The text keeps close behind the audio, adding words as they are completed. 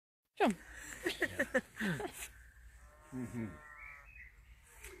Jump.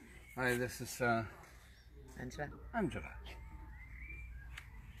 Hi, this is Angela.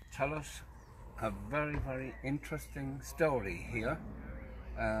 Tell us a very, very interesting story here,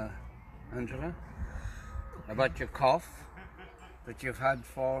 Angela, about your cough that you've had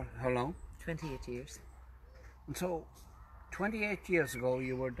for how long? 28 years. And so, 28 years ago,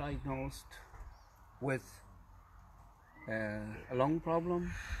 you were diagnosed with a lung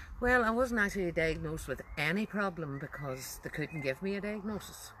problem? Well, I wasn't actually diagnosed with any problem because they couldn't give me a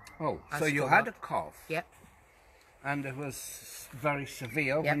diagnosis. Oh, so you had a cough? Yep. And it was very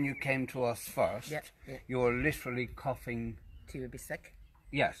severe when you came to us first. Yep. You were literally coughing. You would be sick.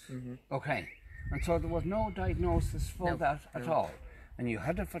 Yes. Okay. And so there was no diagnosis for that at all. And you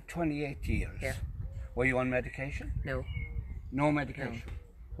had it for 28 years. Yeah. Were you on medication? No. No medication? No.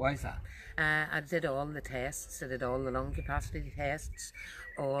 Why is that? I did all the tests. I did all the lung capacity tests,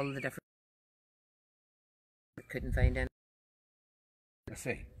 all the different... Couldn't find any. I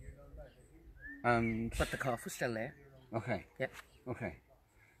see. And but the cough was still there. Okay. Yep. Okay.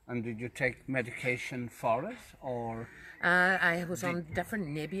 And did you take medication for it, or? I was on different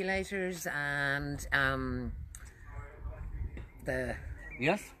nebulizers and the.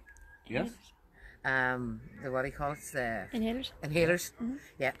 Yes. Yes. The what do you call it? The inhalers. Inhalers.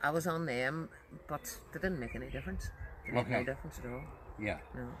 Yeah, I was on them, but they didn't make any difference. They made no difference at all. Yeah.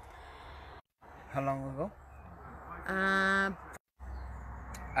 No. How long ago?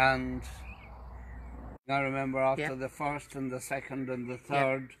 And I remember after the first and the second and the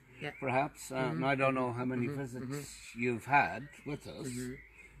third, perhaps. I don't know how many visits you've had with us,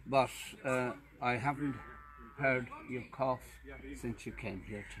 but I haven't heard your cough since you came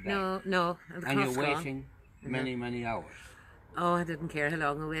here today. No. And you're waiting many, many hours. Oh, I didn't care how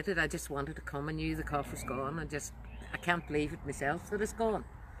long I waited. I just wanted to come. I knew the cough was gone. I can't believe it myself that it's gone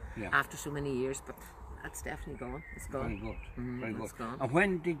after so many years, but it's definitely gone. It's gone. Very good. Very good. It's gone. And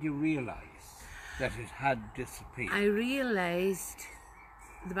when did you realise that it had disappeared? I realised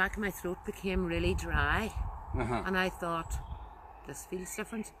the back of my throat became really dry, and I thought, this feels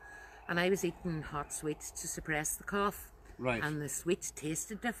different. And I was eating hot sweets to suppress the cough, and the sweets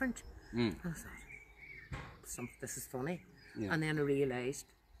tasted different. I thought, this is funny. And then I realised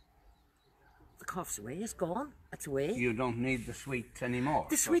the cough's away, it's gone, it's away. You don't need the sweets anymore.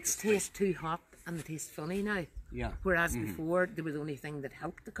 The sweets taste too hot and they taste funny now. Yeah. Whereas before, they were the only thing that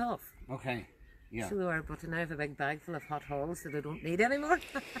helped the cough. Okay. Yeah. So they were, but now I have a big bag full of hot halls that I don't need anymore.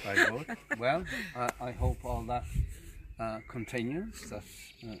 Very good. Well, I hope all that continues, that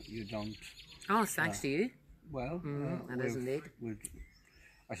you don't... Oh, thanks to you. Well, it is indeed.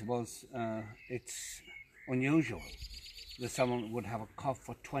 I suppose it's unusual that someone would have a cough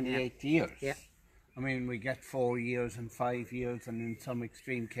for 28 years. Yeah. I mean, we get 4 years and 5 years, and in some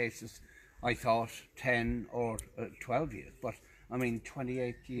extreme cases, I thought 10 or 12 years. But I mean,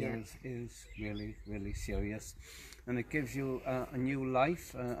 28 years is really, really serious. And it gives you a new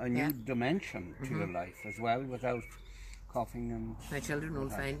life, a new dimension to your life as well, without coughing. And my children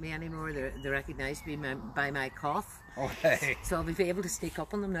won't find me anymore. They recognise me by my cough. Okay. So I'll be able to sneak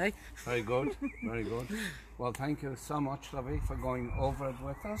up on them now. Very good, very good. Well, thank you so much, Lovey, for going over it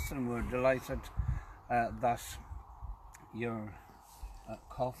with us, and we're delighted that your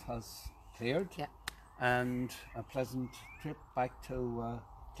cough has cleared. Yeah. And a pleasant trip back to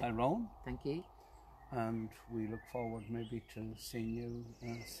Tyrone. Thank you. And we look forward maybe to seeing you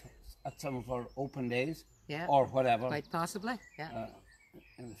at some of our open days, or whatever. Quite possibly,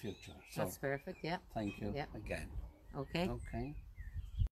 in the future. So that's perfect, thank you again. Okay. Okay.